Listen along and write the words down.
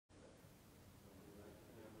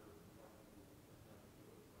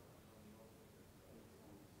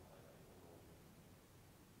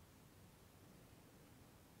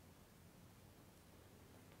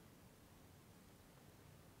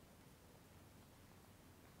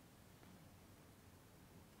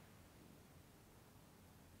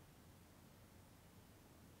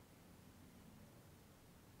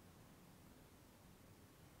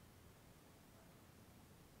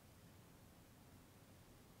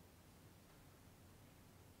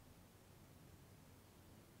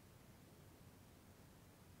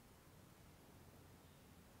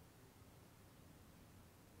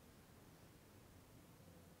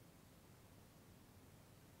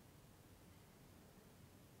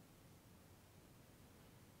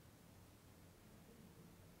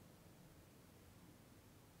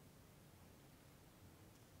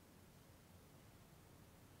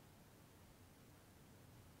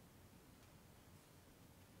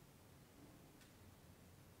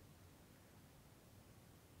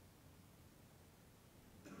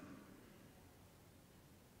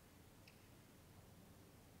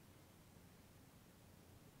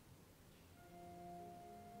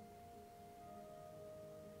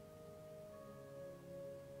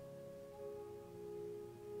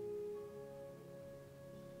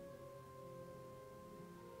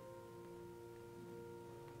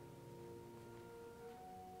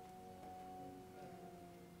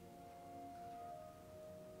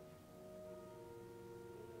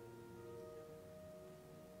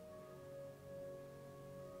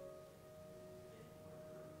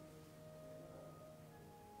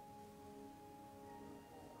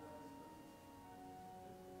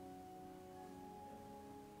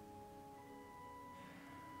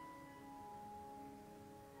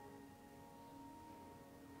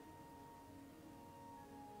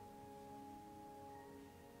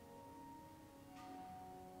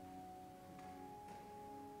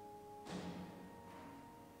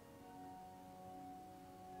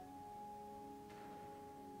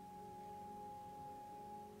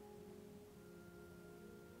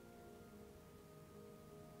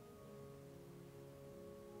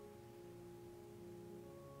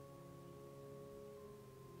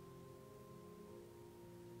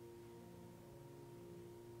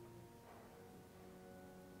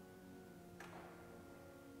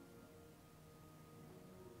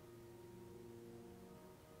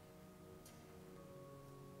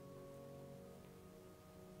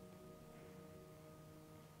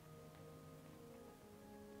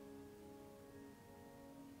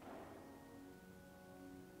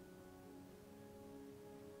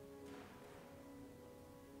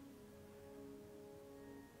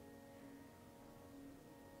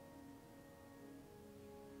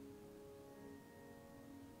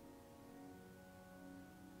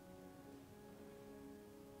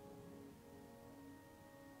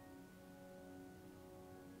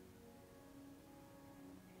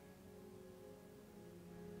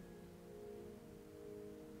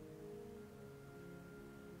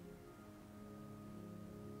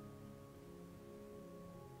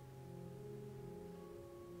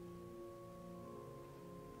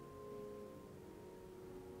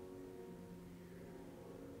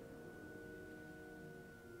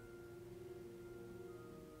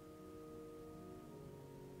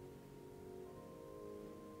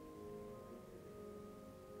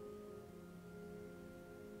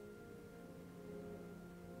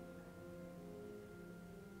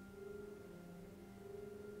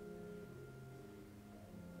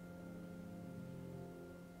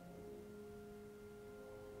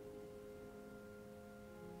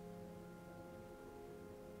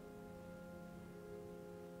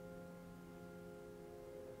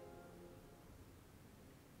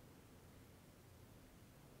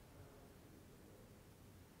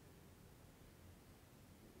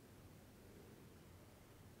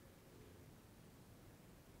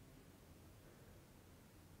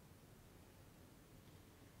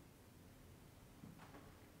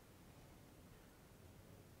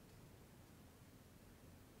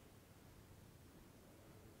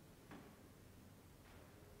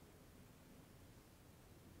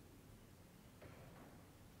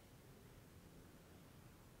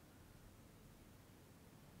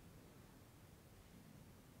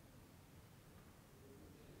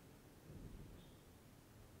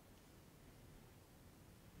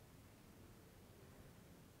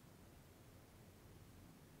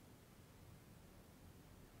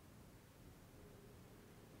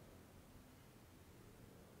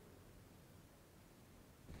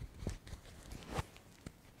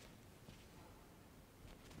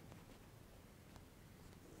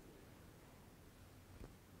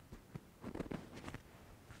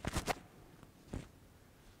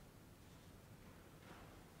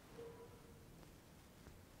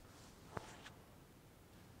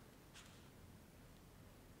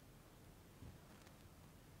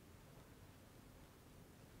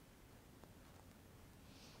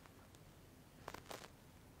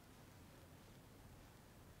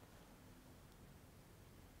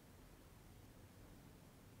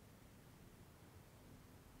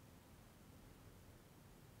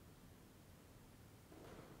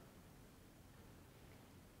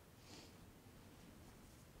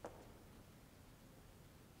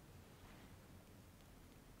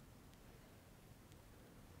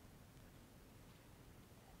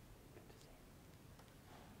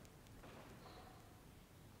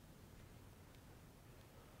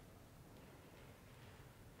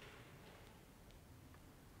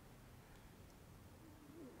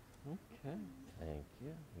Okay, thank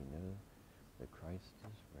you. We know that Christ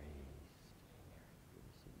is raised. Good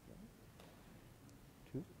to see you again.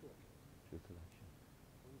 Two collection.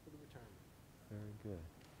 One for the return. Very good.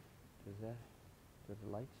 Do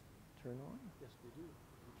the lights turn on? Yes, we do.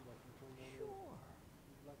 Would you like them turned on? Sure.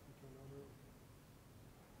 Would you like them turned on early?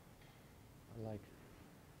 I like.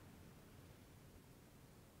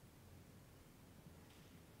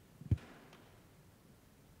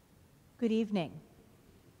 Good evening.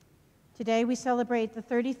 Today we celebrate the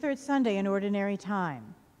 33rd Sunday in Ordinary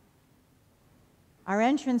Time. Our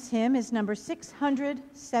entrance hymn is number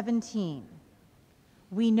 617.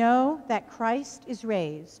 We know that Christ is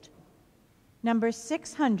raised. Number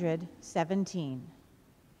 617.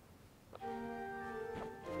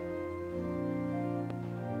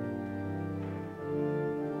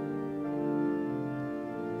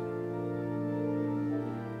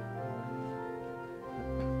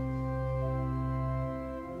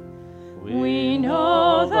 We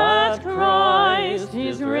know that Christ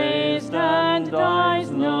is raised and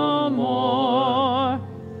dies no more.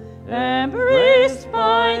 Embraced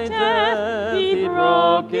by death, he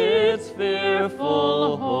broke its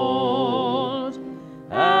fearful hold,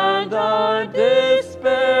 and our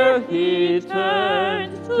despair he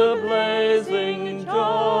turned to blazing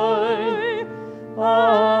joy.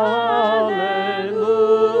 Alleluia.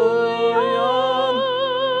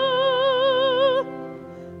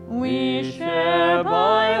 We share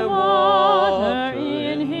by water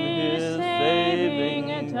in his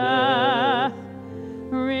saving death.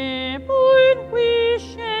 Reborn, we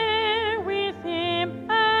share with him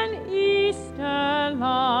an Easter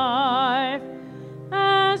life,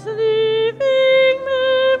 as living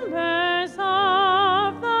members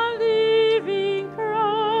of the living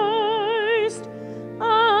Christ.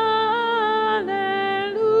 Alleluia.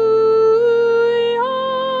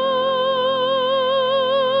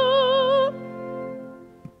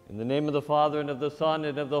 In the name of the Father, and of the Son,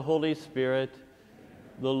 and of the Holy Spirit,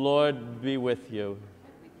 the Lord be with you.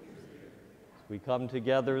 We come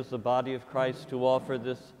together as the body of Christ to offer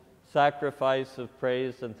this sacrifice of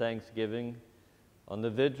praise and thanksgiving on the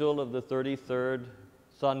vigil of the 33rd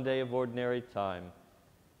Sunday of Ordinary Time.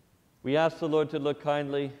 We ask the Lord to look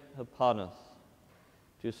kindly upon us,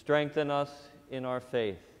 to strengthen us in our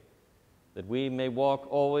faith, that we may walk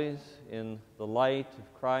always in the light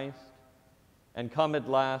of Christ and come at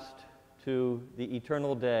last to the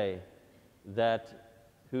eternal day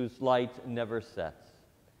whose light never sets.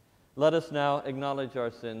 Let us now acknowledge our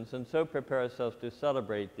sins and so prepare ourselves to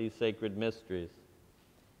celebrate these sacred mysteries.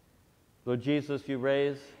 Lord Jesus, you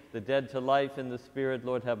raise the dead to life in the Spirit.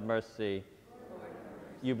 Lord, have mercy.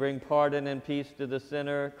 You bring pardon and peace to the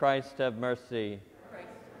sinner. Christ, have mercy.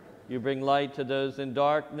 You bring light to those in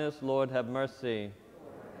darkness. Lord, have mercy.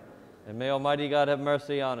 And may Almighty God have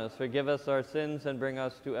mercy on us, forgive us our sins, and bring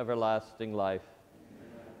us to everlasting life.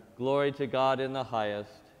 Glory to God in the highest,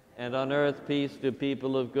 and on earth peace to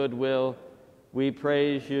people of good will. We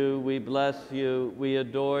praise you, we bless you, we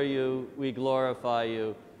adore you, we glorify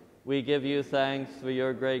you. We give you thanks for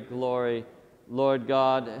your great glory. Lord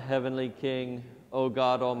God, heavenly King, O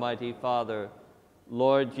God, Almighty Father,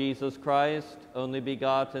 Lord Jesus Christ, only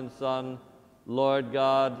begotten Son, Lord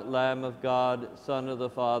God, Lamb of God, Son of the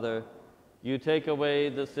Father, you take away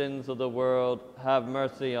the sins of the world, have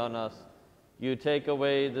mercy on us. You take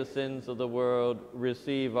away the sins of the world,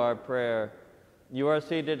 receive our prayer. You are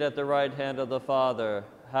seated at the right hand of the Father,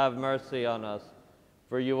 have mercy on us.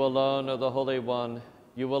 For you alone are the Holy One,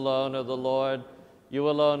 you alone are the Lord, you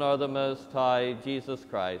alone are the Most High, Jesus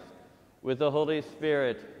Christ, with the Holy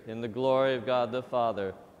Spirit, in the glory of God the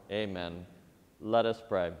Father. Amen. Let us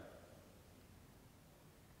pray.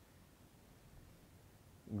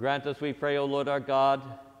 Grant us, we pray, O Lord our God,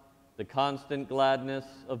 the constant gladness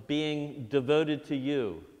of being devoted to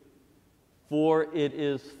you, for it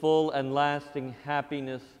is full and lasting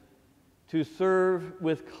happiness to serve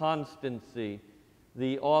with constancy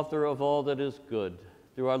the author of all that is good,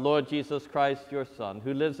 through our Lord Jesus Christ, your Son,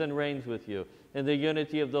 who lives and reigns with you in the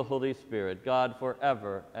unity of the Holy Spirit, God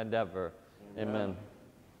forever and ever. Amen.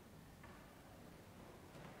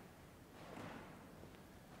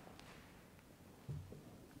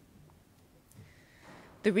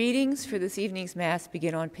 The readings for this evening's Mass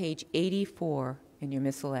begin on page 84 in your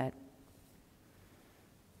missalette.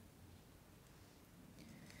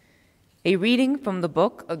 A reading from the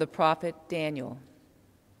book of the prophet Daniel.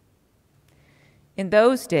 In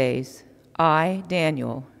those days, I,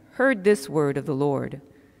 Daniel, heard this word of the Lord.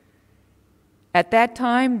 At that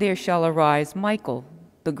time there shall arise Michael,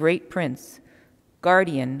 the great prince,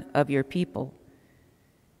 guardian of your people.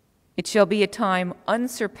 It shall be a time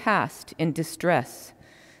unsurpassed in distress,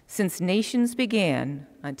 since nations began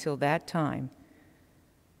until that time.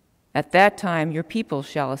 At that time your people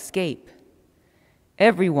shall escape,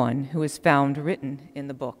 everyone who is found written in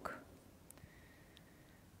the book.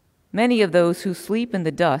 Many of those who sleep in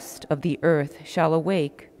the dust of the earth shall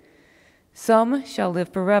awake. Some shall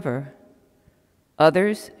live forever.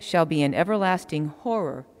 Others shall be in everlasting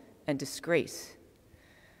horror and disgrace.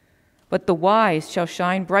 But the wise shall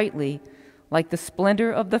shine brightly like the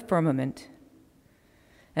splendor of the firmament,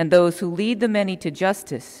 and those who lead the many to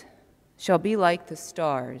justice shall be like the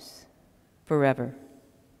stars forever.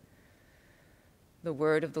 The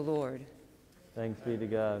word of the Lord. Thanks be to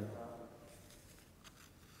God.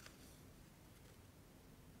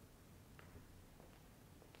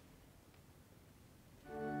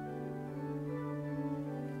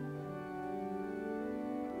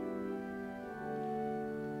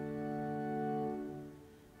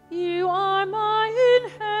 You are my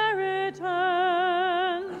inheritance,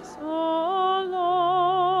 O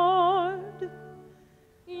Lord.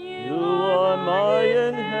 You are my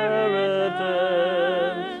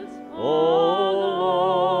inheritance, O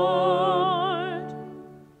Lord.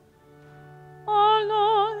 O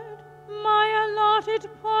Lord, my allotted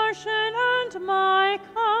portion and my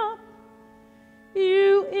cup.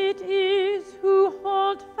 You it is who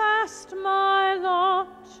hold fast my lot.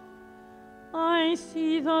 I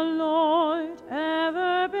see the Lord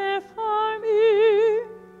ever before me.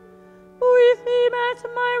 With him at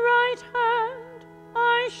my right hand,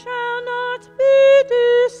 I shall not be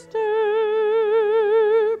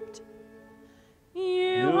disturbed.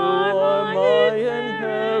 You are my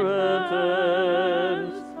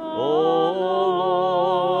inheritance, O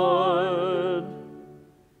Lord.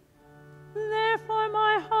 Therefore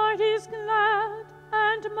my heart is glad,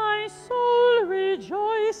 and my soul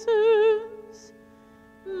rejoices.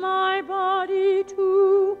 My body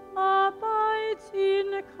too abides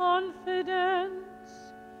in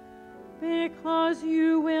confidence, because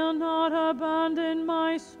you will not abandon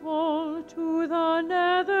my soul to the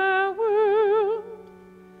nether world,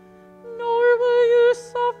 nor will you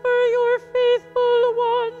suffer your faithful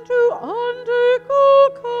one to undergo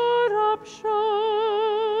corruption.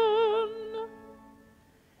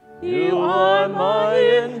 You are my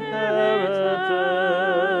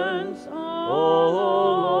inheritance, O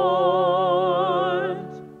Lord.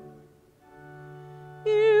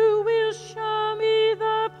 You will show me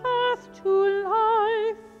the path to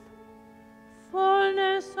life,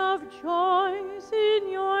 fullness of joys in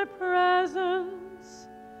your presence,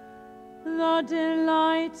 the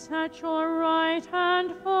delights at your right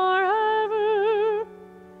hand forever,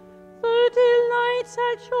 the delights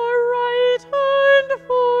at your right hand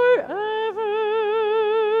forever.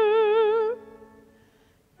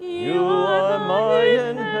 You are my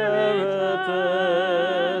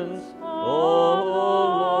inheritance, O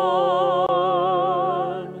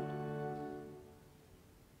Lord.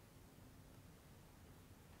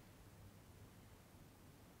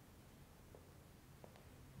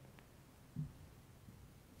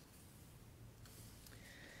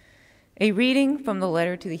 A reading from the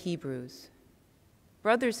letter to the Hebrews.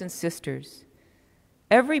 Brothers and sisters,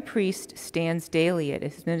 every priest stands daily at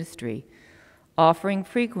his ministry, offering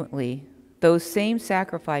frequently those same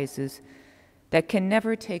sacrifices that can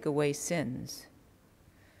never take away sins.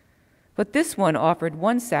 But this one offered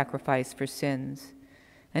one sacrifice for sins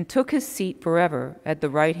and took his seat forever at the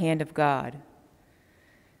right hand of God.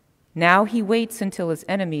 Now he waits until his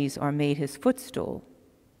enemies are made his footstool.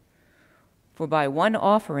 For by one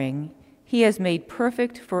offering he has made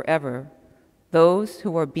perfect forever those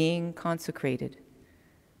who are being consecrated.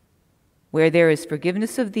 Where there is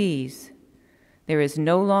forgiveness of these, there is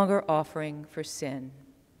no longer offering for sin.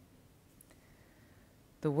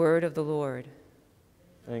 The word of the Lord.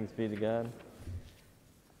 Thanks be to God.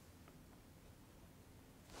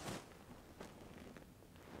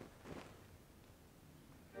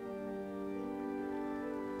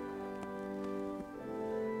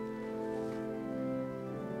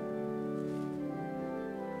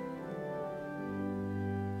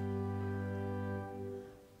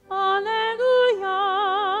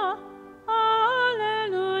 Alleluia,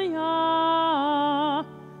 alleluia,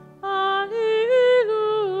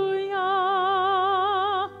 alleluia.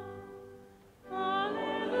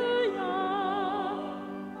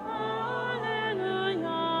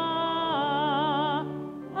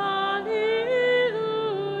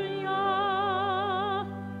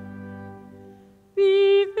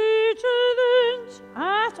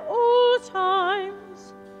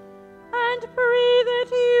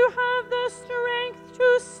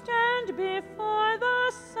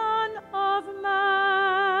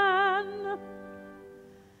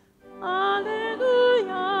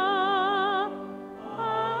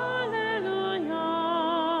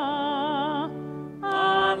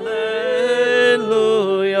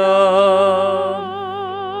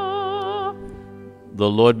 The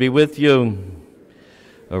Lord be with you.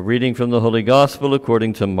 A reading from the Holy Gospel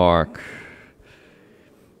according to Mark.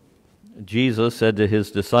 Jesus said to his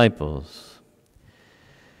disciples,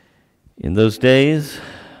 "In those days,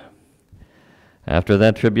 after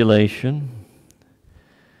that tribulation,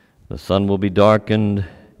 the sun will be darkened,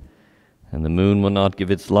 and the moon will not give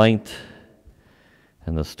its light,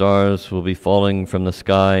 and the stars will be falling from the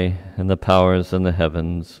sky, and the powers in the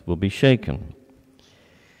heavens will be shaken.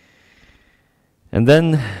 And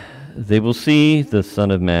then they will see the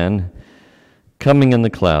Son of Man coming in the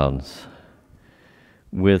clouds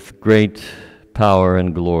with great power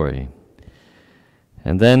and glory.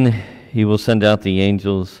 And then he will send out the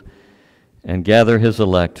angels and gather his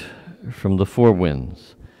elect from the four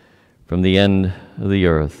winds, from the end of the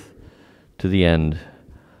earth to the end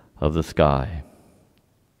of the sky."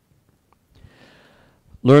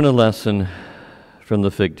 Learn a lesson from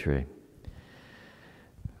the fig tree.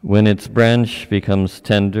 When its branch becomes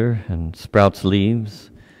tender and sprouts leaves,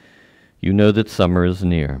 you know that summer is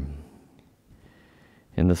near.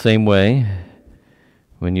 In the same way,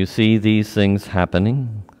 when you see these things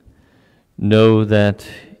happening, know that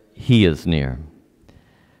he is near,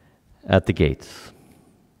 at the gates.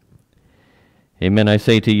 Amen, I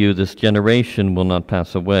say to you, this generation will not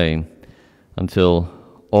pass away until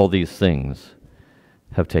all these things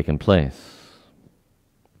have taken place.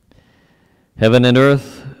 Heaven and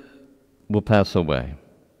earth will pass away,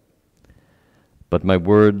 but my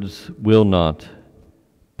words will not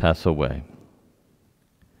pass away.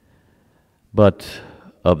 But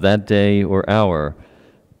of that day or hour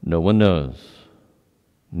no one knows,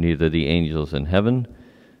 neither the angels in heaven,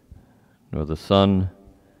 nor the Son,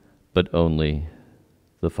 but only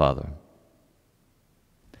the Father.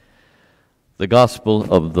 The Gospel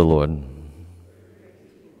of the Lord.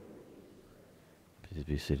 Please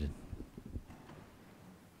be seated.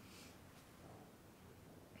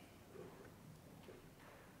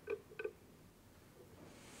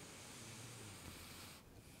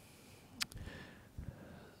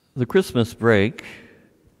 The Christmas break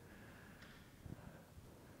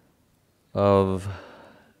of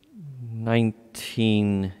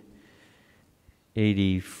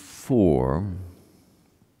 1984,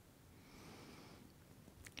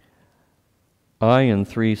 I and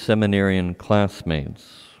 3 seminarian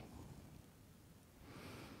classmates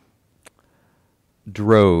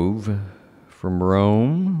drove from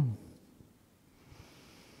Rome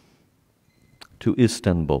to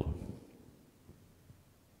Istanbul,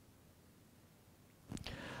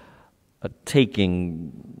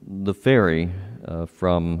 taking the ferry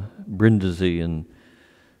from Brindisi in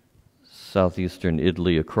southeastern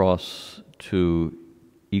Italy across to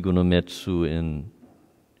Igounometsou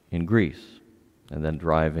in Greece, and then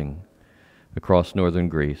driving across northern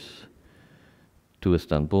Greece to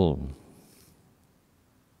Istanbul.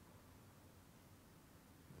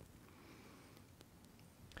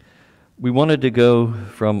 We wanted to go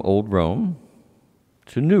from Old Rome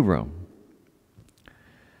to New Rome,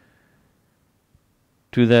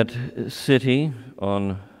 to that city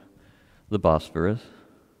on the Bosphorus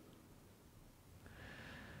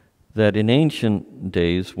that in ancient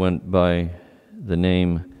days went by the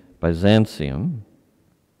name Byzantium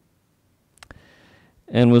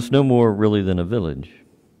and was no more really than a village.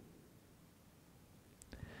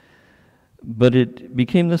 But it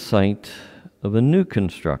became the site of a new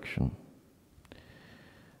construction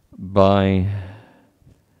by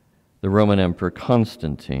the Roman Emperor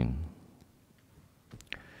Constantine,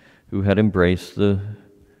 who had embraced the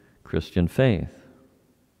Christian faith.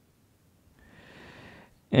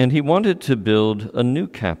 And he wanted to build a new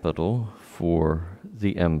capital for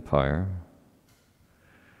the empire,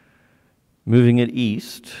 moving it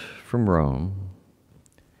east from Rome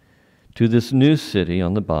to this new city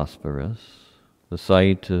on the Bosphorus, the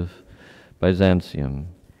site of Byzantium.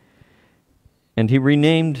 And he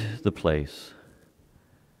renamed the place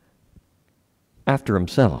after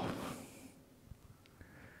himself,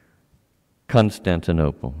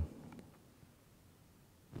 Constantinople.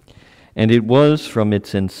 And it was from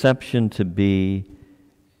its inception to be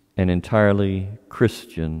an entirely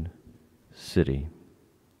Christian city,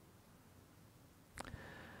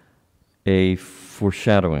 a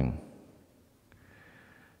foreshadowing,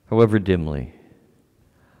 however dimly,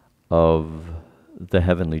 of the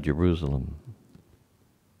heavenly Jerusalem.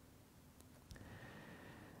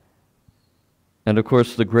 And of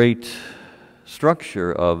course, the great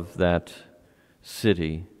structure of that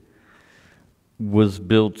city was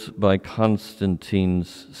built by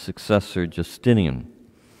Constantine's successor, Justinian,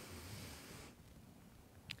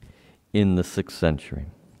 in the 6th century.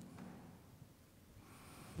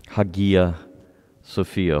 Hagia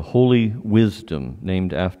Sophia, holy wisdom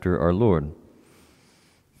named after our Lord.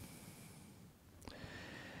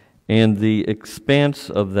 And the expanse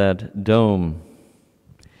of that dome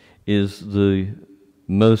is the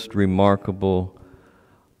most remarkable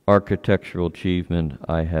architectural achievement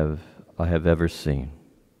I have ever seen.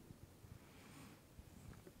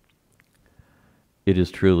 It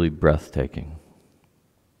is truly breathtaking.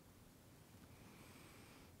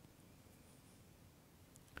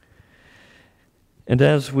 And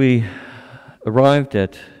as we arrived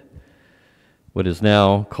at what is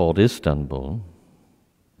now called Istanbul,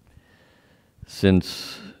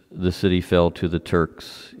 since the city fell to the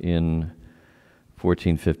Turks in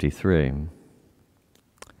 1453,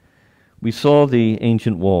 we saw the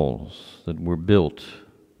ancient walls that were built,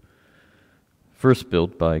 first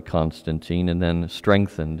built by Constantine and then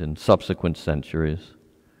strengthened in subsequent centuries.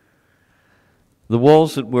 The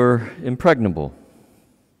walls that were impregnable,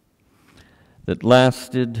 that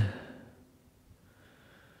lasted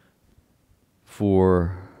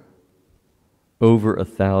for over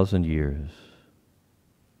 1,000 years.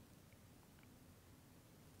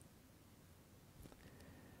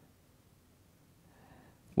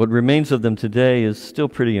 What remains of them today is still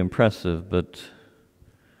pretty impressive, but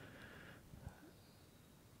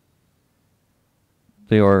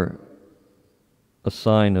they are a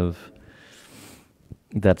sign of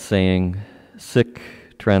that saying, sic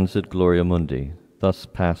transit gloria mundi, thus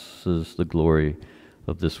passes the glory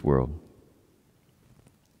of this world.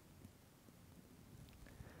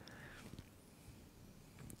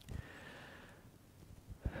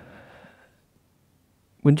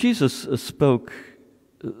 When Jesus spoke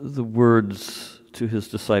the words to his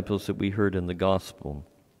disciples that we heard in the gospel,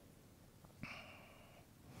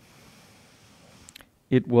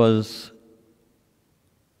 it was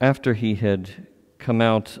after he had come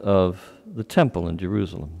out of the temple in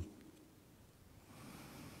Jerusalem.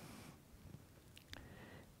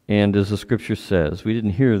 And as the scripture says, we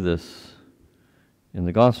didn't hear this in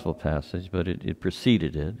the gospel passage, but it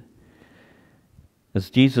preceded it.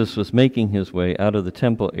 As Jesus was making his way out of the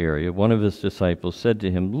temple area, one of his disciples said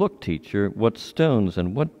to him, "Look, teacher, what stones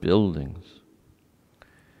and what buildings."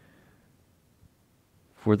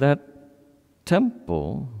 For that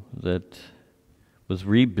temple that was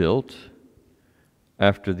rebuilt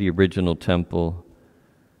after the original temple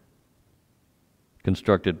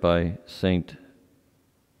constructed by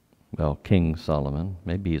King Solomon,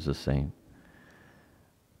 maybe he's a saint,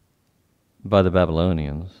 by the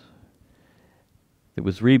Babylonians. It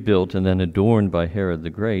was rebuilt and then adorned by Herod the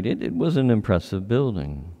Great. It was an impressive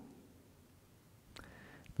building.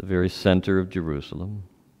 The very center of Jerusalem,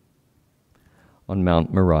 on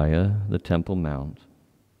Mount Moriah, the Temple Mount.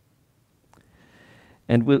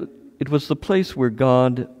 And it was the place where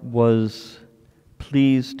God was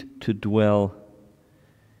pleased to dwell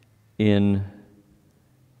in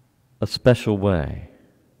a special way,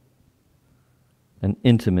 an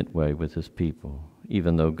intimate way with his people,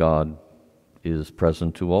 even though God is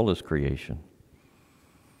present to all his creation.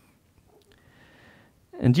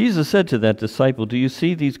 And Jesus said to that disciple, "Do you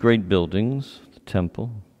see these great buildings, the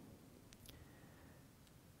temple?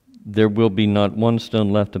 There will be not one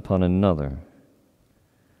stone left upon another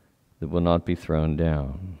that will not be thrown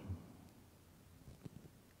down."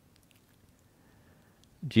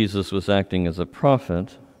 Jesus was acting as a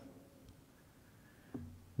prophet.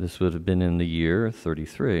 This would have been in the year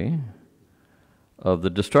 33 of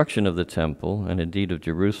the destruction of the temple, and indeed of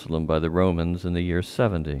Jerusalem, by the Romans in the year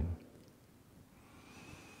 70.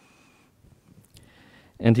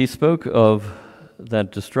 And he spoke of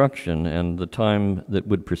that destruction and the time that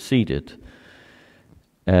would precede it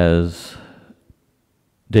as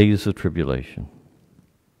days of tribulation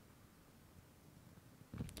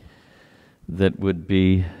that would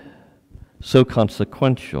be so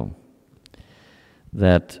consequential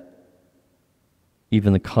that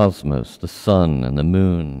even the cosmos, the sun and the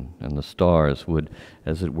moon and the stars would,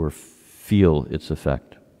 as it were, feel its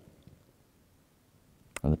effect.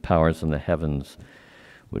 And the powers in the heavens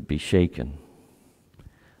would be shaken.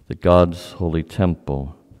 That God's holy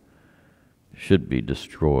temple should be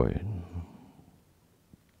destroyed,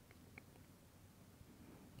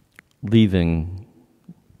 leaving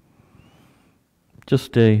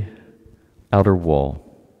just an outer wall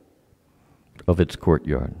of its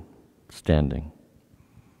courtyard standing,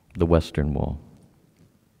 the western wall.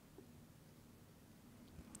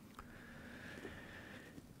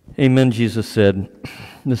 Amen, Jesus said,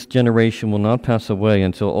 "This generation will not pass away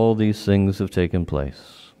until all these things have taken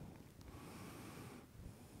place."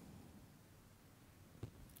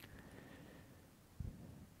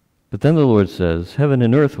 But then the Lord says, "Heaven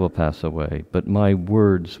and earth will pass away, but my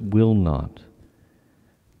words will not."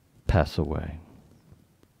 pass away.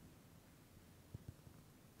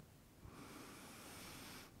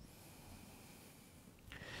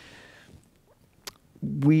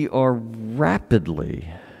 We are rapidly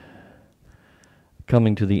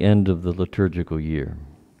coming to the end of the liturgical year.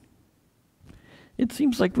 It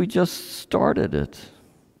seems like we just started it.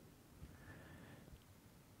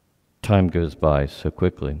 Time goes by so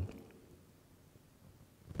quickly.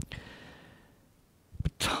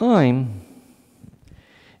 But time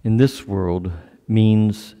in this world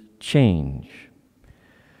means change,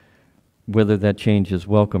 whether that change is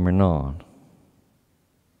welcome or not.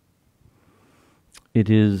 It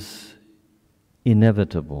is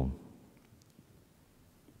inevitable.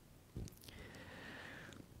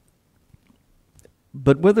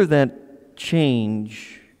 But whether that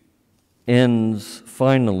change ends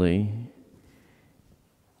finally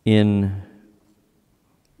in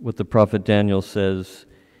what the prophet Daniel says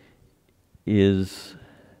is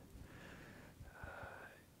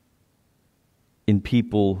in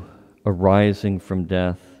people arising from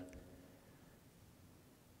death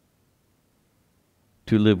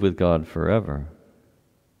to live with God forever,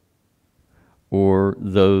 or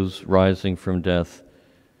those rising from death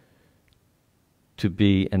to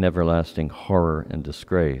be an everlasting horror and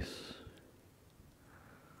disgrace.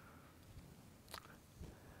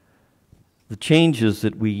 The changes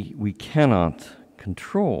that we cannot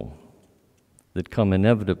control, that come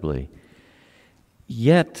inevitably,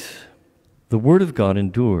 yet the Word of God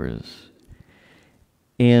endures.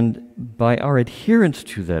 And by our adherence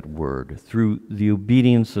to that Word, through the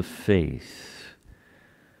obedience of faith,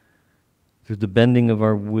 through the bending of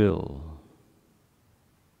our will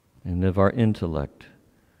and of our intellect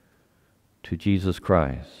to Jesus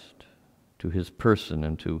Christ, to His person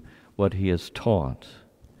and to what He has taught,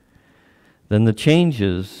 then the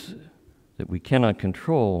changes that we cannot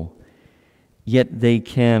control, yet they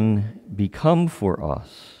can become for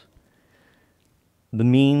us the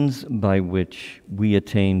means by which we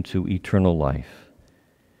attain to eternal life,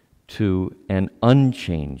 to an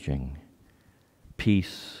unchanging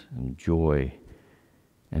peace and joy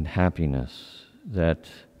and happiness that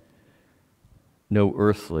no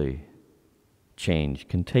earthly change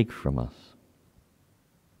can take from us.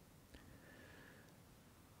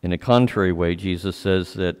 In a contrary way, Jesus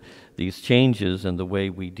says that these changes and the way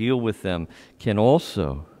we deal with them can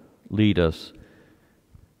also lead us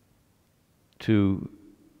to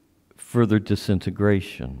further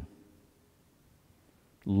disintegration,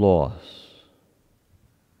 loss,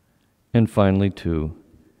 and finally to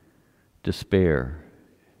despair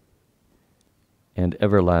and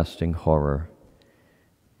everlasting horror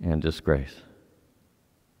and disgrace.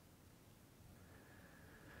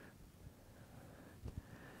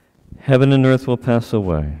 Heaven and earth will pass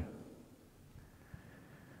away.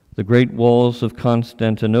 The great walls of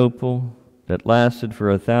Constantinople that lasted for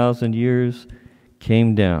 1,000 years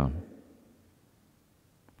came down.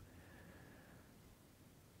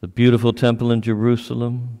 The beautiful temple in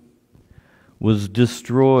Jerusalem was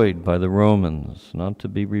destroyed by the Romans, not to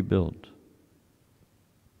be rebuilt.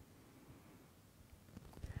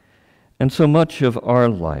 And so much of our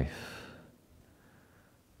life,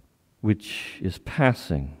 which is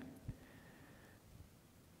passing,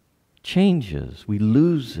 changes. We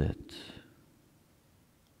lose it.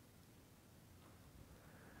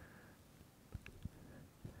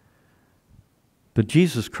 But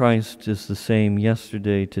Jesus Christ is the same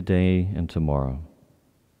yesterday, today, and tomorrow.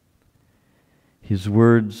 His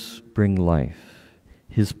words bring life.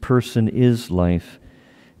 His person is life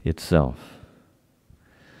itself.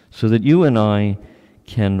 So that you and I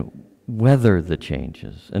can weather the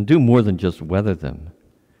changes, and do more than just weather them.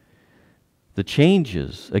 The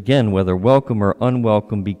changes, again, whether welcome or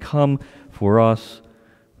unwelcome, become for us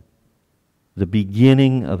the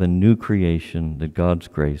beginning of a new creation that God's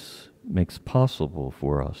grace makes possible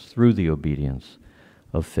for us through the obedience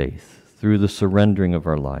of faith, through the surrendering of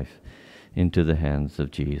our life into the hands of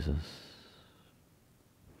Jesus,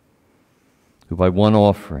 who by one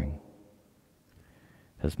offering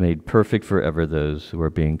has made perfect forever those who are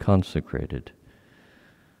being consecrated.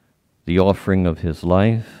 The offering of His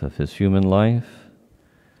life, of His human life,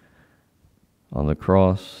 on the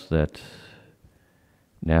cross that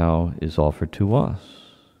now is offered to us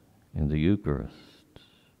in the Eucharist.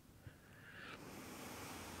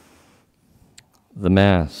 The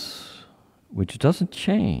Mass, which doesn't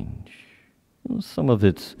change. Some of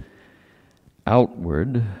its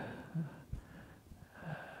outward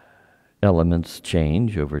elements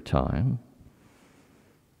change over time,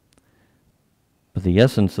 but the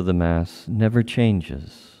essence of the Mass never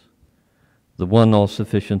changes. The one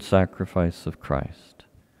all-sufficient sacrifice of Christ,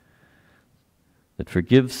 that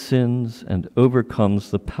forgives sins and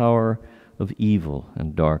overcomes the power of evil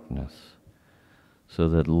and darkness, so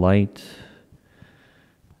that light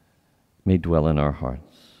may dwell in our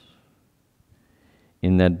hearts,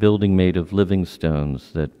 in that building made of living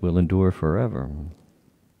stones that will endure forever.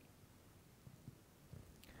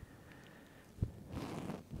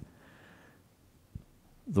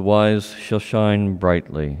 The wise shall shine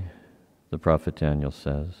brightly, the prophet Daniel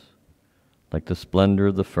says, like the splendor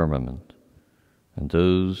of the firmament, and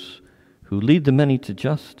those who lead the many to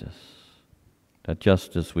justice, that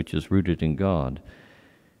justice which is rooted in God,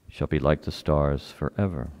 shall be like the stars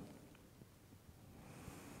forever.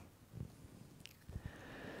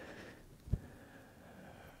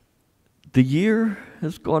 The year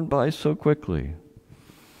has gone by so quickly,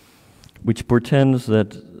 which portends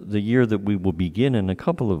that the year that we will begin in a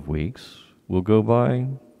couple of weeks will go by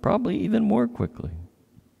probably even more quickly.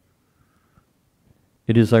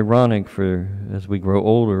 It is ironic for as we grow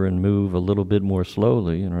older and move a little bit more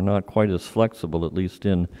slowly and are not quite as flexible, at least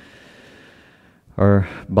in our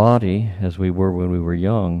body, as we were when we were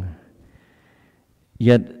young,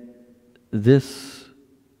 yet this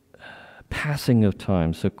passing of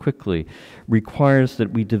time so quickly requires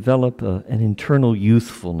that we develop an internal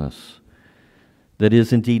youthfulness that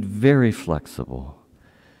is indeed very flexible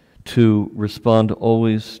to respond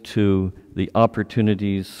always to the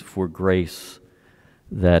opportunities for grace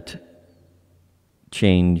that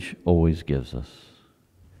change always gives us.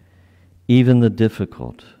 Even the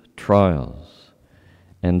difficult trials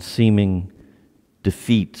and seeming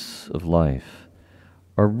defeats of life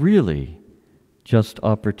are really just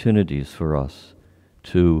opportunities for us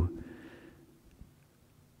to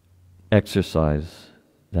exercise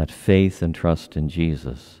that faith and trust in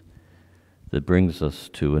Jesus that brings us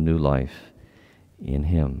to a new life in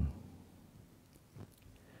Him.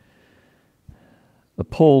 A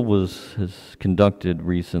poll was conducted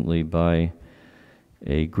recently by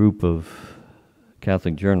a group of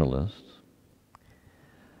Catholic journalists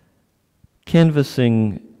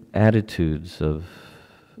canvassing attitudes of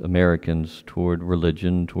Americans toward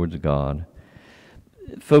religion, towards God,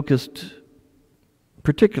 focused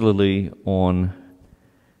particularly on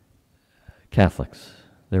Catholics,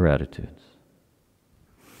 their attitudes,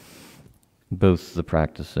 both the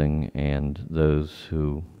practicing and those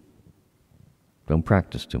who don't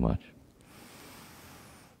practice too much.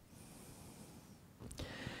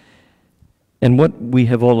 And what we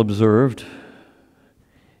have all observed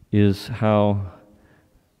is how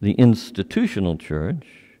the institutional church,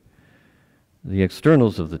 the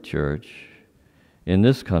externals of the church in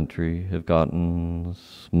this country have gotten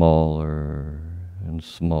smaller and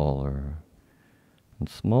smaller and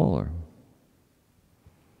smaller.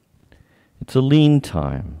 It's a lean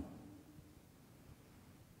time,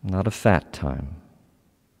 not a fat time.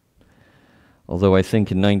 Although I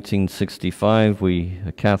think in 1965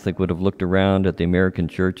 a Catholic would have looked around at the American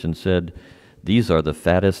church and said, these are the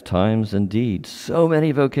fattest times indeed. So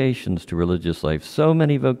many vocations to religious life, so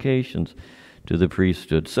many vocations to the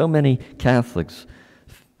priesthood, so many Catholics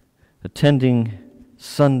attending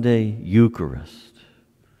Sunday Eucharist,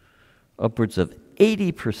 upwards of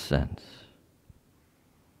 80%.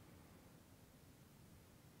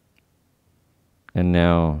 And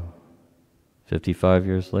now, 55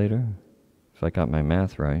 years later, if I got my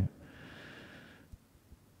math right,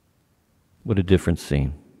 what a different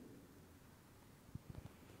scene.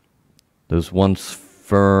 Those once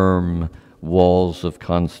firm walls of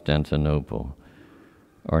Constantinople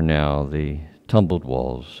are now the tumbled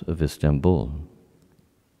walls of Istanbul.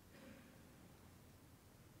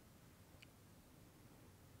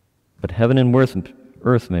 But heaven and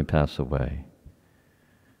earth may pass away,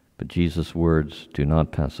 but Jesus' words do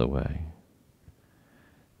not pass away.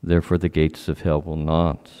 Therefore the gates of hell will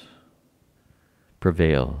not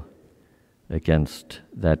prevail against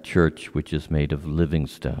that church which is made of living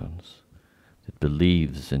stones, that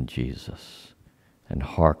believes in Jesus and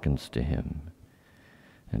hearkens to Him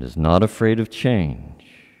and is not afraid of change,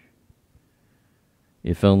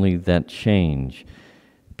 if only that change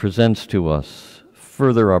presents to us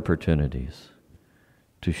further opportunities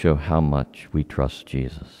to show how much we trust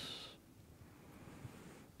Jesus.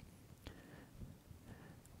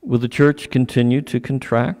 Will the church continue to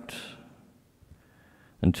contract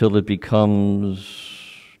until it becomes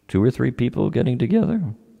 2 or 3 people getting together,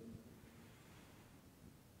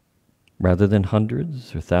 rather than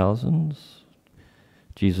hundreds or thousands?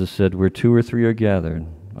 Jesus said, where 2 or 3 are gathered,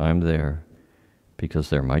 I'm there, because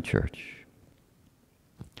they're my church.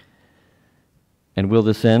 And will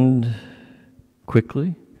this end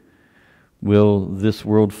quickly? Will this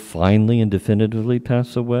world finally and definitively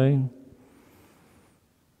pass away?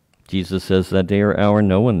 Jesus says that day or hour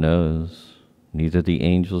no one knows, neither the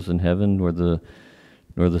angels in heaven nor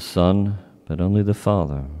the Son, but only the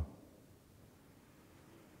Father.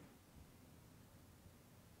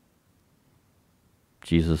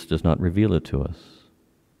 Jesus does not reveal it to us.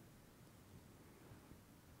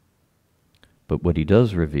 But what he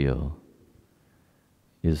does reveal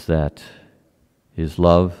is that his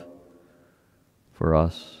love for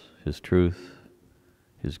us, his truth,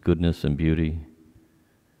 his goodness and beauty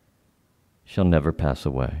shall never pass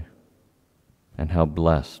away. And how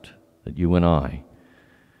blessed that you and I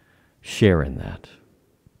share in that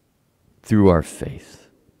through our faith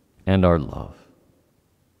and our love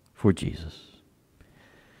for Jesus.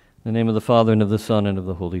 In the name of the Father, and of the Son, and of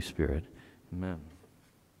the Holy Spirit. Amen.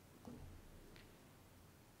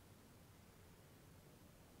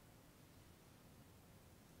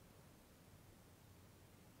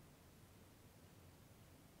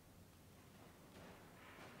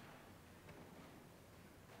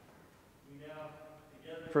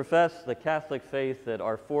 Profess the Catholic faith that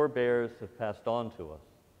our forebears have passed on to us.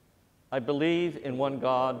 I believe in one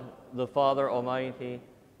God, the Father Almighty,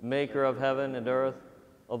 maker of heaven and earth,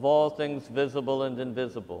 of all things visible and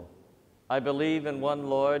invisible. I believe in one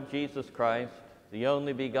Lord, Jesus Christ, the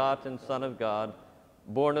only begotten Son of God,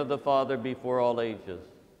 born of the Father before all ages,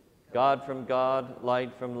 God from God,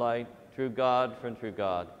 light from light, true God from true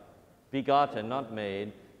God, begotten, not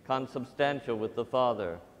made, consubstantial with the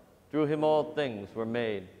Father. Through him all things were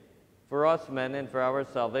made. For us men and for our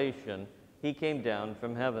salvation, he came down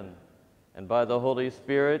from heaven, and by the Holy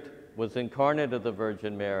Spirit was incarnate of the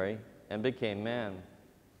Virgin Mary and became man.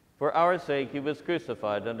 For our sake he was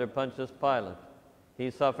crucified under Pontius Pilate. He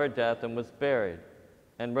suffered death and was buried,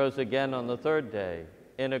 and rose again on the third day,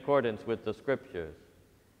 in accordance with the Scriptures.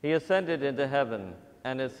 He ascended into heaven,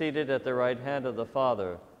 and is seated at the right hand of the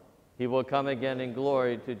Father. He will come again in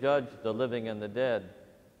glory to judge the living and the dead,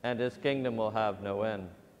 and his kingdom will have no end.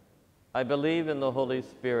 I believe in the Holy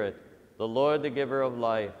Spirit, the Lord, the giver of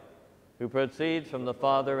life, who proceeds from the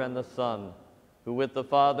Father and the Son, who with the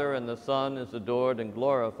Father and the Son is adored and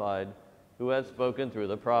glorified, who has spoken through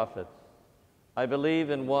the prophets. I believe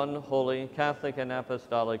in one holy, Catholic, and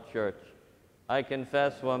Apostolic Church. I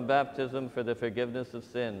confess one baptism for the forgiveness of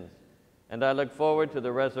sins, and I look forward to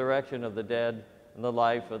the resurrection of the dead and the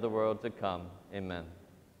life of the world to come. Amen.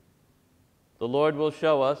 The Lord will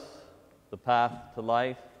show us the path to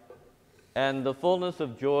life and the fullness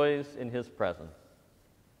of joys in his presence.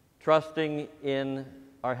 Trusting in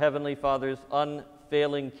our Heavenly Father's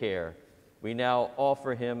unfailing care, we now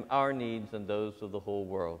offer him our needs and those of the whole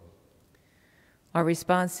world. Our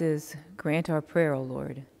response is, grant our prayer, O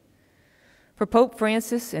Lord. For Pope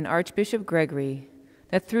Francis and Archbishop Gregory,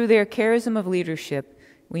 that through their charism of leadership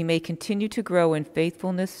we may continue to grow in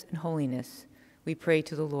faithfulness and holiness, we pray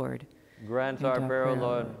to the Lord. Grant our prayer, O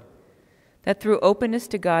Lord. That through openness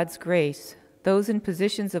to God's grace, those in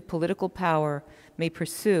positions of political power may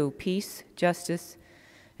pursue peace, justice,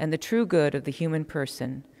 and the true good of the human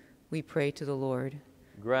person, we pray to the Lord.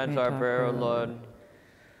 Grant our prayer, O Lord.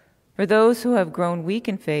 For those who have grown weak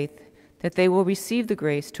in faith, that they will receive the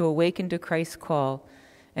grace to awaken to Christ's call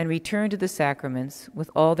and return to the sacraments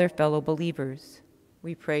with all their fellow believers,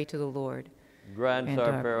 we pray to the Lord. Grant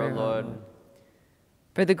our prayer, O Lord.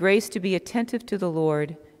 For the grace to be attentive to the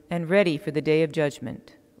Lord and ready for the day of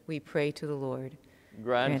judgment, we pray to the Lord.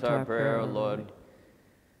 Grant our prayer, O Lord.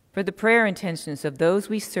 For the prayer intentions of those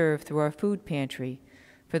we serve through our food pantry,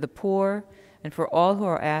 for the poor, and for all who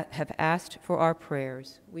have asked for our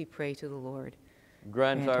prayers, we pray to the Lord.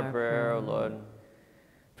 Grant our prayer, O Lord.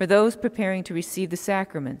 For those preparing to receive the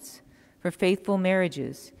sacraments, for faithful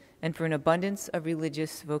marriages, and for an abundance of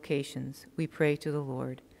religious vocations, we pray to the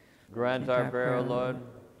Lord. Grant our prayer, O Lord.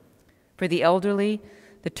 For the elderly,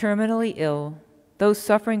 the terminally ill, those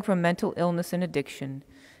suffering from mental illness and addiction,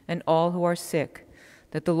 and all who are sick,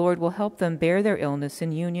 that the Lord will help them bear their illness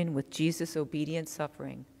in union with Jesus' obedient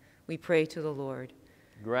suffering, we pray to the Lord.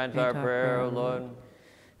 Grant our prayer, O Lord.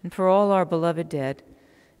 And for all our beloved dead,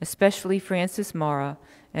 especially Francis Mara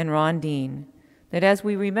and Ron Dean, that as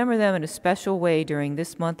we remember them in a special way during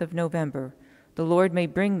this month of November, the Lord may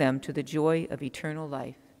bring them to the joy of eternal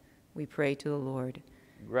life. We pray to the Lord.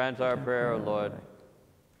 Grant our prayer, O Lord.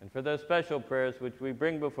 And for those special prayers which we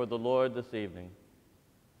bring before the Lord this evening,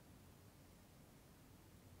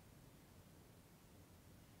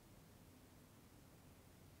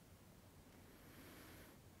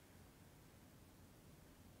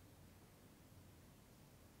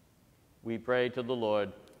 we pray to the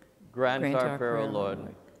Lord. Grant our prayer, O Lord.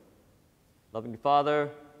 Loving Father,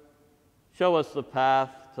 show us the path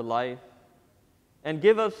to life and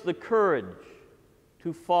give us the courage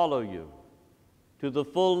to follow you to the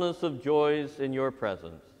fullness of joys in your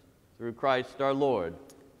presence. Through Christ our Lord.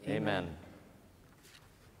 Amen.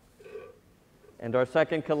 And our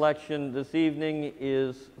second collection this evening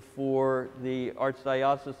is for the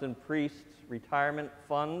Archdiocesan Priests Retirement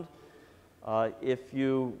Fund. If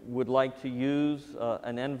you would like to use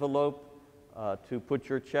an envelope to put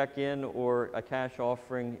your check in or a cash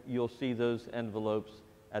offering, you'll see those envelopes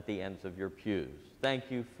at the ends of your pews. Thank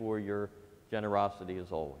you for your generosity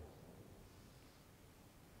as always.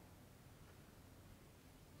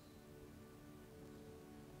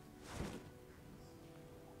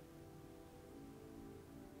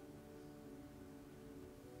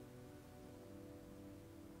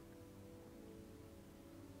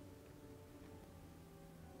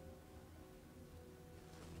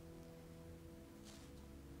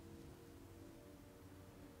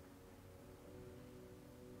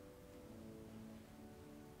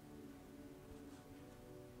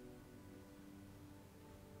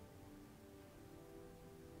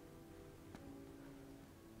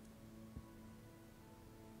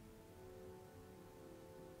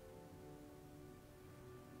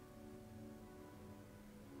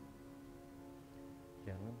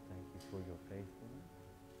 Gentlemen, thank you for your faithfulness,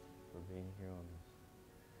 for being here on this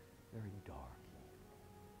very dark evening.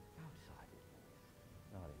 Outside at least,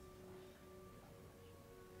 not inside. God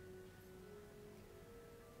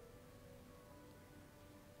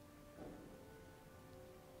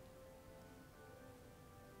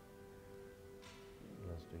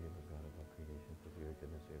bless you. Blessed are you, O God of all creation, for your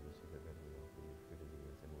goodness we have received the bread we offer you, fruit of the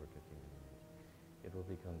earth and work of humanity. It will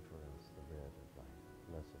become for us the bread of life.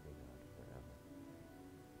 Blessed be God forever.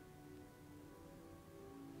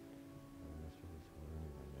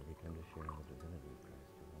 May we come to share in the divinity of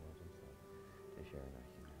Christ, who humbled himself to share in our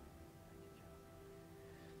humanity.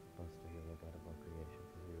 Thank you, John. Blessed are you, O God of all creation,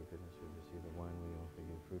 for your goodness we receive the wine we offer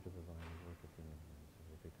you, fruit of the vine and work of human hands, and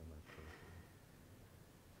will become our children.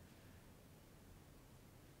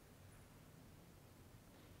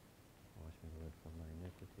 Wash me, Lord, from my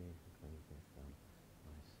iniquity, and cleanse me from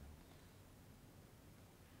my sins.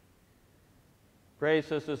 Pray,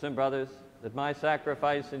 sisters and brothers, that my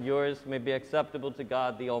sacrifice and yours may be acceptable to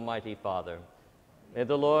God, the Almighty Father. May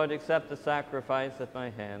the Lord accept the sacrifice at my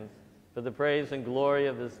hands for the praise and glory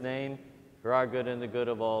of his name, for our good and the good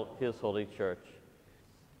of all his holy church.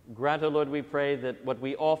 Grant, O Lord, we pray, that what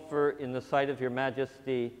we offer in the sight of your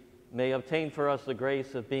majesty may obtain for us the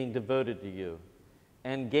grace of being devoted to you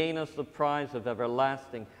and gain us the prize of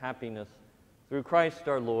everlasting happiness. Through Christ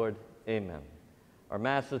our Lord. Amen. Our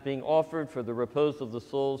Mass is being offered for the repose of the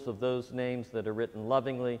souls of those names that are written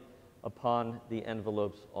lovingly upon the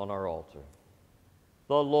envelopes on our altar.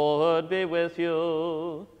 The Lord be with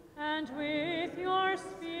you. And with your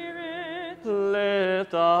spirit.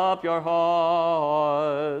 Lift up your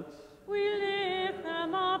hearts. We lift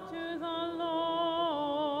them up to the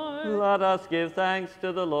Lord. Let us give thanks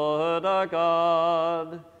to the Lord our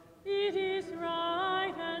God. It is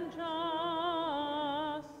right and just.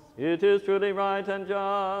 It is truly right and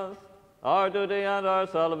just, our duty and our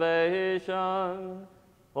salvation,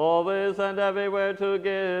 always and everywhere to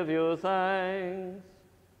give you thanks.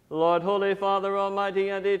 Lord, Holy Father, Almighty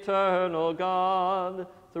and eternal God,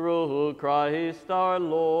 through Christ our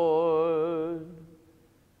Lord.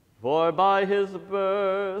 For by his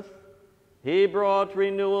birth he brought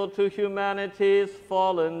renewal to humanity's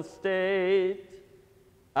fallen state,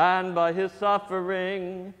 and by his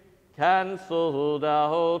suffering canceled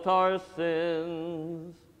out our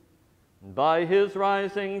sins. By his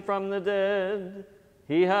rising from the dead,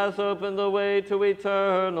 he has opened the way to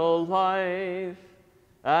eternal life,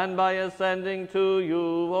 and by ascending to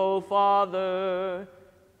you, O Father,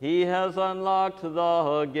 he has unlocked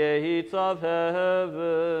the gates of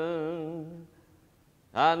heaven.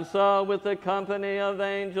 And so, with the company of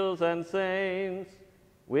angels and saints,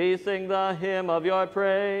 we sing the hymn of your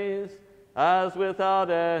praise, as without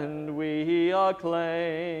end we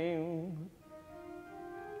acclaim.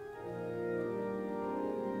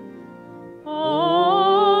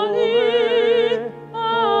 Holy,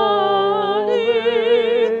 holy,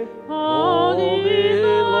 holy,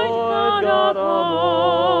 Lord God of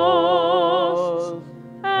hosts.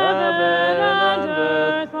 Heaven and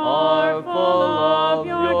earth are full of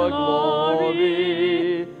your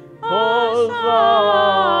glory. Hosanna,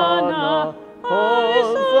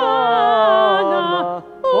 Hosanna,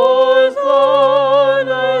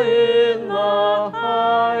 Hosanna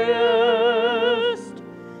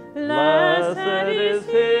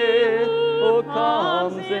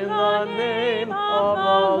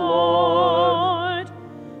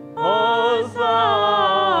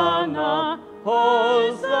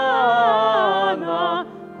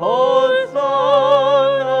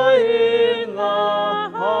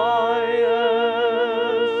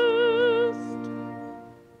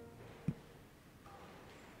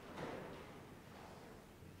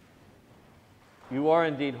You are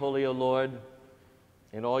indeed holy, O Lord,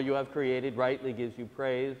 and all you have created rightly gives you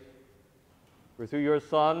praise. For through your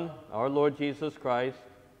Son, our Lord Jesus Christ,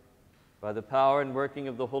 by the power and working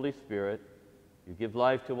of the Holy Spirit, you give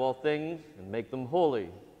life to all things and make them holy.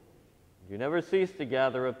 You never cease to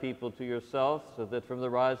gather a people to yourself, so that from the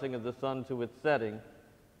rising of the sun to its setting,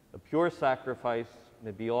 a pure sacrifice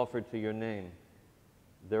may be offered to your name.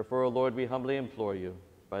 Therefore, O Lord, we humbly implore you,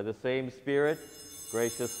 by the same Spirit,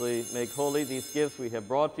 graciously make holy these gifts we have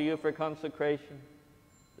brought to you for consecration,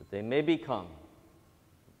 that they may become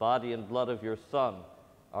the body and blood of your Son,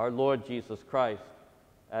 our Lord Jesus Christ,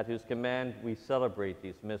 at whose command we celebrate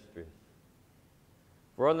these mysteries.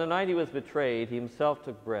 For on the night he was betrayed, he himself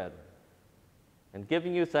took bread, and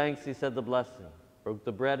giving you thanks, he said the blessing, broke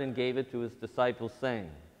the bread and gave it to his disciples, saying,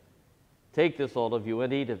 "Take this, all of you,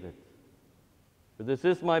 and eat of it. For this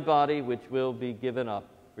is my body, which will be given up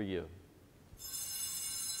for you."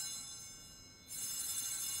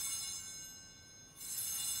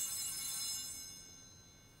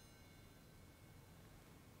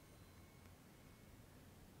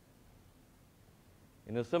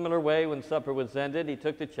 In a similar way, when supper was ended, he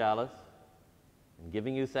took the chalice, and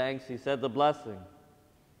giving you thanks, he said the blessing,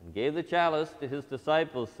 and gave the chalice to his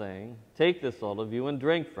disciples, saying, "Take this, all of you, and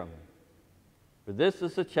drink from it. For this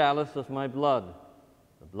is the chalice of my blood,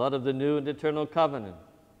 the blood of the new and eternal covenant,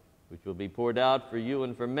 which will be poured out for you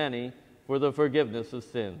and for many for the forgiveness of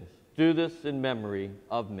sins. Do this in memory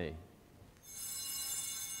of me."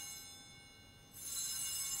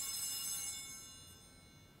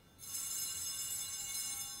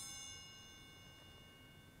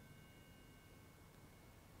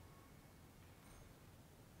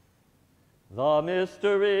 The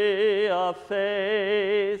mystery of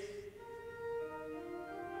faith.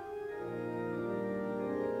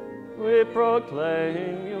 We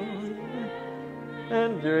proclaim you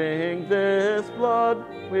and drink this blood.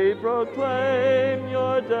 We proclaim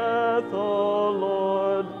your death, O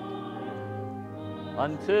Lord,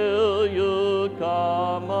 until you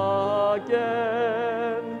come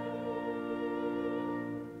again.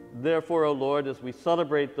 Therefore, O Lord, as we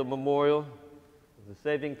celebrate the memorial the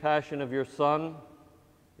saving passion of your Son,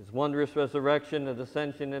 his wondrous resurrection and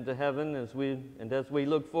ascension into heaven, as we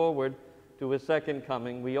look forward to his second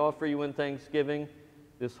coming, we offer you in thanksgiving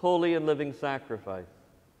this holy and living sacrifice.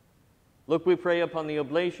 Look, we pray, upon the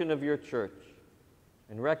oblation of your church,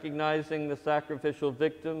 and recognizing the sacrificial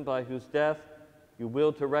victim by whose death you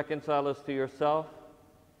will to reconcile us to yourself,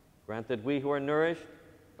 grant that we who are nourished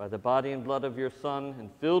by the body and blood of your Son and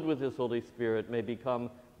filled with his Holy Spirit may become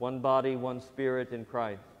one body, one spirit in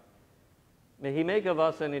Christ. May he make of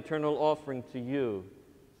us an eternal offering to you,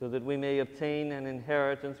 so that we may obtain an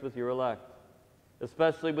inheritance with your elect,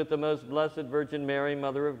 especially with the most blessed Virgin Mary,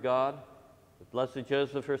 Mother of God, with blessed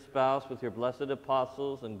Joseph, her spouse, with your blessed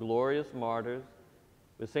apostles and glorious martyrs,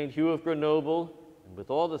 with St. Hugh of Grenoble, and with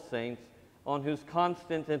all the saints, on whose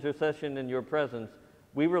constant intercession in your presence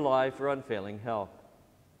we rely for unfailing help.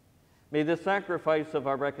 May the sacrifice of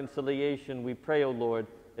our reconciliation, we pray, O Lord,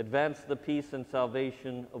 advance the peace and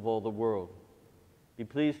salvation of all the world. Be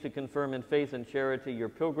pleased to confirm in faith and charity your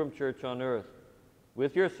pilgrim church on earth,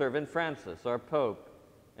 with your servant Francis, our Pope,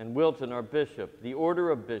 and Wilton, our Bishop, the order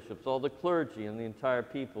of bishops, all the clergy, and the entire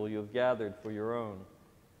people you have gathered for your own.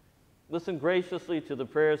 Listen graciously to the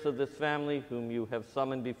prayers of this family whom you have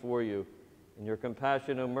summoned before you. In your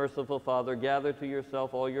compassion, O merciful Father, gather to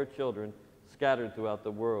yourself all your children scattered throughout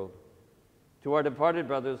the world. To our departed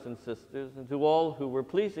brothers and sisters, and to all who were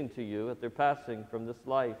pleasing to you at their passing from this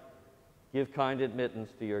life, give kind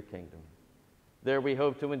admittance to your kingdom. There we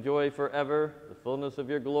hope to enjoy forever the fullness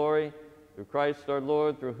of your glory, through Christ our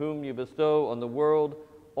Lord, through whom you bestow on the world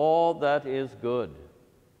all that is good.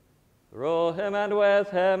 Through him and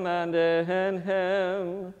with him and in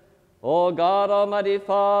him, O God, Almighty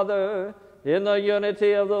Father, in the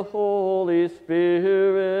unity of the Holy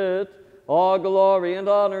Spirit, all glory and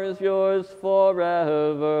honor is yours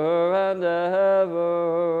forever and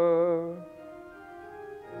ever.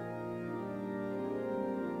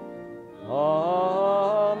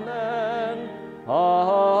 Amen.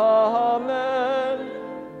 Amen.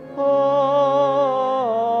 Amen.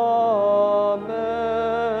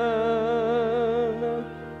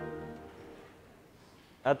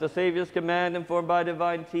 At the Savior's command, informed by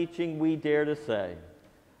divine teaching, we dare to say,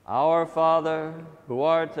 Our Father, who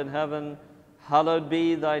art in heaven, hallowed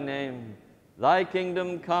be thy name. Thy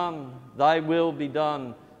kingdom come, thy will be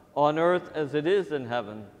done, on earth as it is in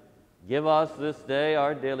heaven. Give us this day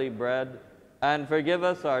our daily bread, and forgive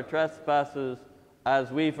us our trespasses,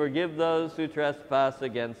 as we forgive those who trespass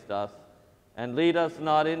against us. And lead us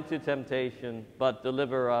not into temptation, but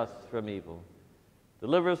deliver us from evil.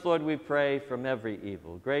 Deliver us, Lord, we pray, from every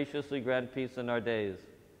evil. Graciously grant peace in our days,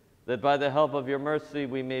 that by the help of your mercy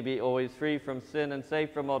we may be always free from sin and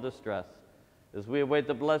safe from all distress, as we await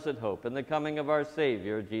the blessed hope and the coming of our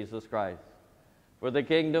Savior, Jesus Christ. For the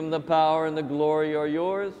kingdom, the power, and the glory are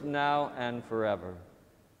yours, now and forever.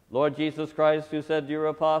 Lord Jesus Christ, who said to your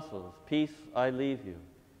apostles, "Peace I leave you,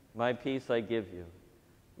 my peace I give you,"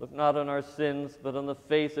 look not on our sins, but on the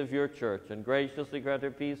faith of your church, and graciously grant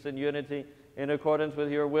her peace and unity in accordance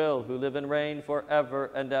with your will, who live and reign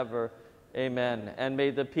forever and ever. Amen. And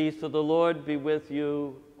may the peace of the Lord be with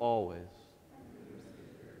you always.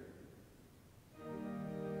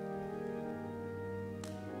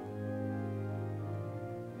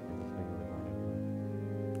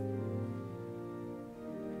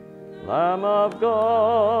 Lamb of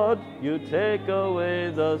God, you take away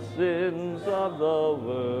the sins of the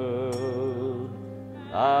world.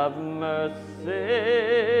 Have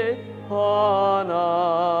mercy on us.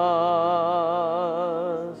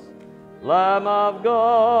 Lamb of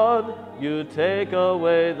God, you take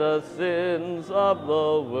away the sins of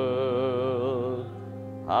the world.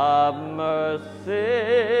 Have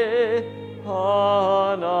mercy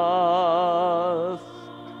on us.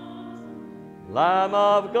 Lamb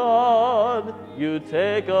of God, you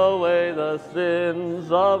take away the sins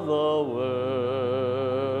of the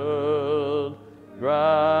world.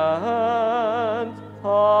 Grant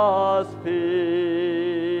us peace.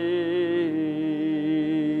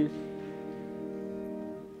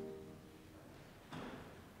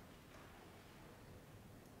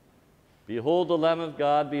 Behold the Lamb of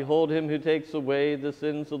God, behold him who takes away the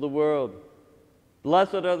sins of the world.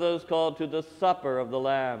 Blessed are those called to the supper of the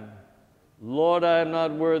Lamb. Lord, I am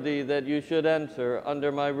not worthy that you should enter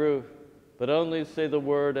under my roof, but only say the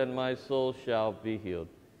word, and my soul shall be healed.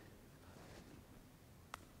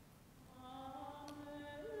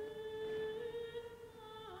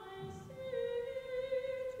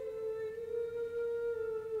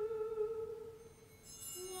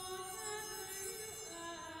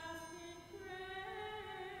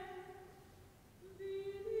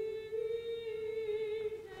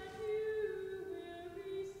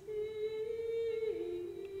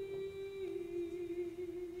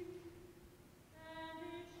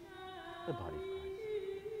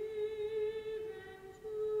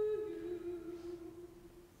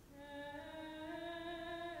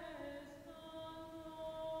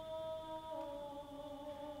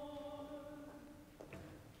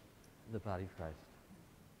 The body of Christ.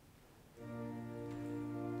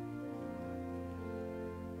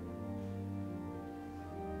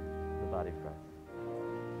 The body of Christ.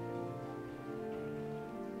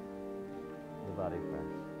 The body of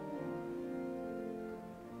Christ.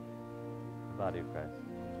 The body of Christ.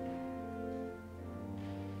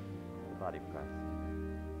 The body of Christ.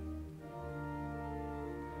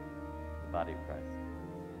 The body of Christ.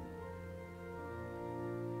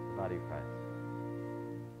 The body of Christ.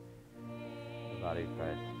 The body of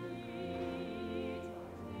Christ.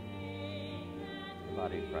 The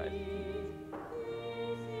body of Christ.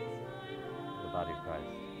 The body of Christ.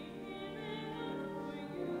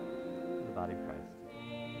 The body of Christ.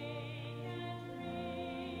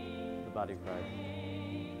 The body of Christ.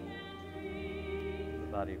 The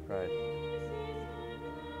body of Christ. The body of Christ.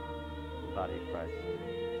 The body of Christ.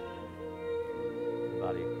 The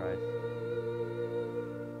body of Christ.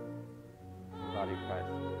 The body of Christ.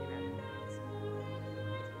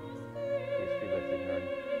 Peace be with you, Lord.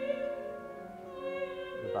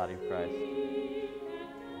 The body of Christ.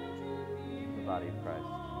 The body of Christ.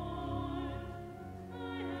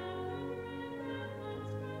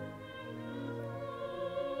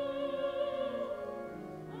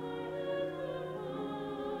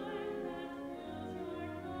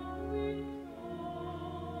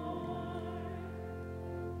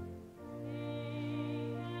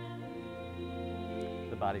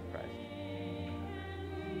 Body of Christ.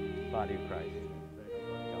 Body of Christ.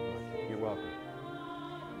 God bless you. You're welcome.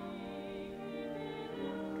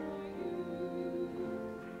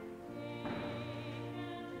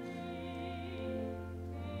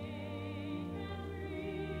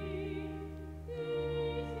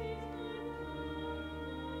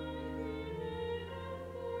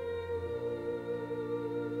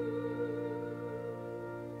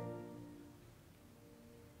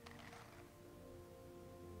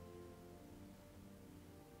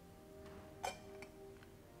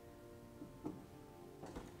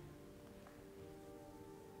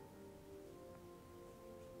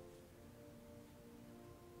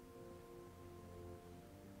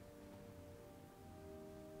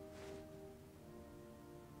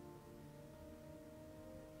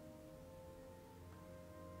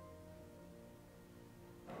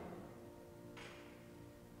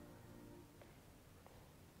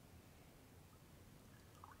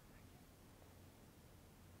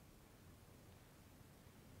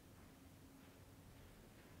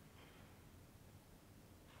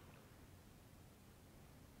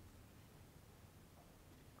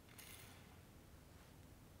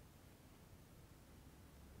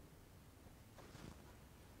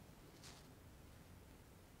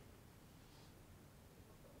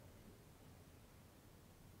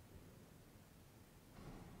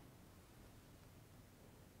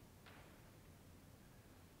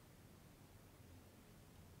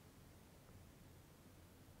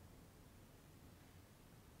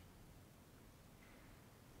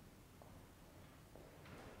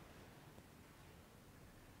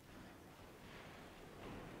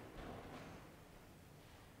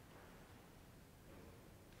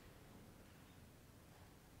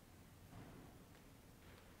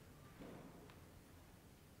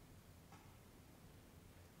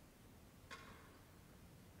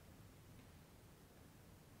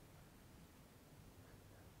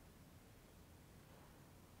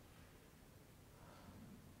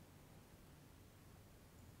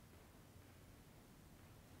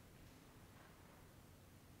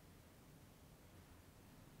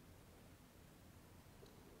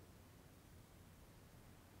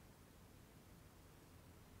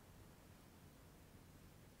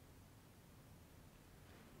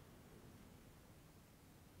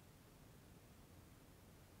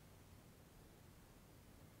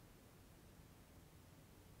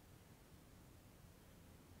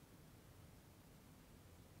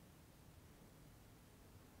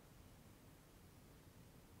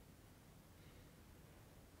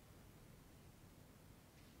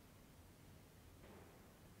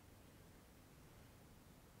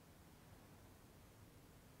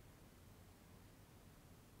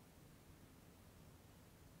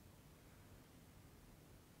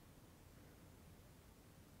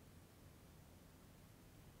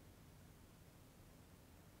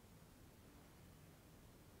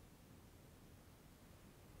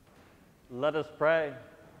 Let us pray.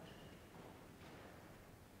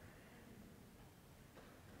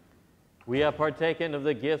 We have partaken of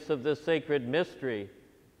the gifts of this sacred mystery,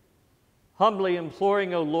 humbly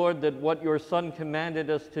imploring, O Lord, that what your Son commanded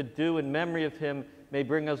us to do in memory of him may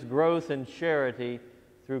bring us growth in charity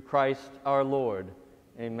through Christ our Lord.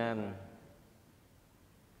 Amen.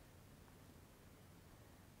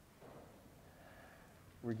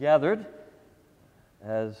 We're gathered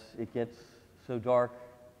as it gets so dark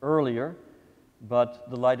earlier, but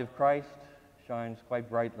the light of Christ shines quite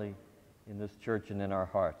brightly in this church and in our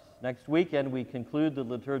hearts. Next weekend, we conclude the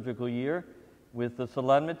liturgical year with the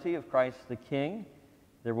Solemnity of Christ the King.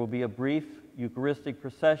 There will be a brief Eucharistic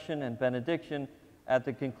procession and benediction at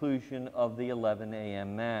the conclusion of the 11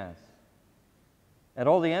 a.m. Mass. At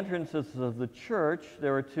all the entrances of the church,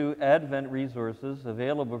 there are 2 Advent resources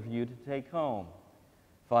available for you to take home.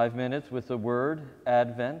 5 minutes with the Word,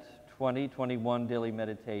 Advent, 2021 daily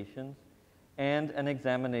meditations, and an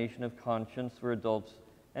examination of conscience for adults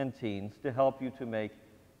and teens to help you to make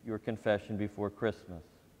your confession before Christmas.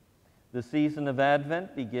 The season of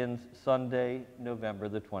Advent begins Sunday, November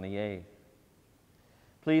the 28th.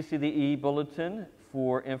 Please see the e-bulletin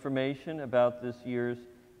for information about this year's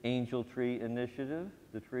Angel Tree Initiative.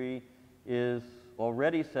 The tree is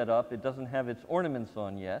already set up. It doesn't have its ornaments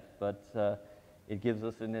on yet, but it gives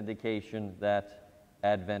us an indication that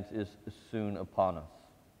Advent is soon upon us.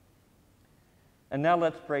 And now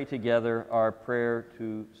let's pray together our prayer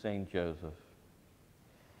to Saint Joseph.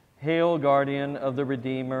 Hail, guardian of the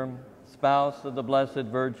Redeemer, spouse of the Blessed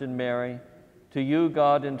Virgin Mary, to you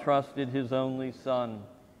God entrusted his only Son.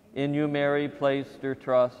 In you Mary placed her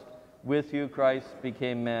trust. With you Christ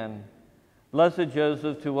became man. Blessed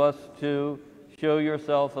Joseph, to us too, show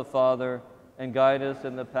yourself a father and guide us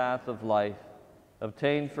in the path of life.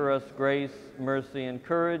 Obtain for us grace, mercy, and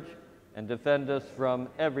courage, and defend us from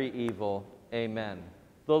every evil. Amen.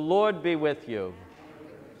 The Lord be with you.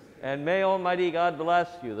 And may Almighty God bless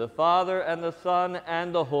you, the Father, and the Son,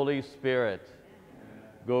 and the Holy Spirit.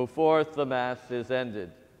 Go forth, the Mass is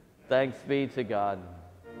ended. Thanks be to God.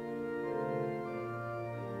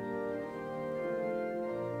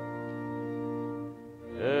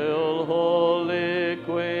 Hail, Holy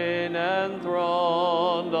Queen,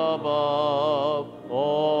 enthroned above,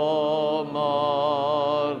 O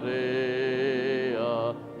Maria.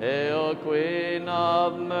 Hail, Queen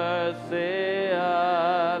of mercy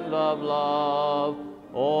and of love,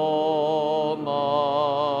 O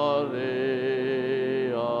Maria.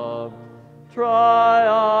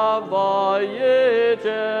 Triumph, ye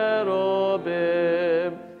cherubim,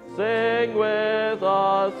 sing with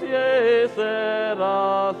us, ye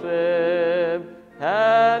seraphim,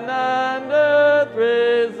 heaven and earth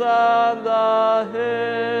resound the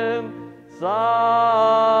hymn,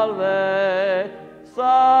 Salve,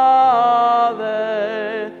 Salve,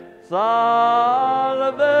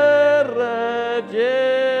 Salve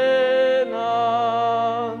Regina.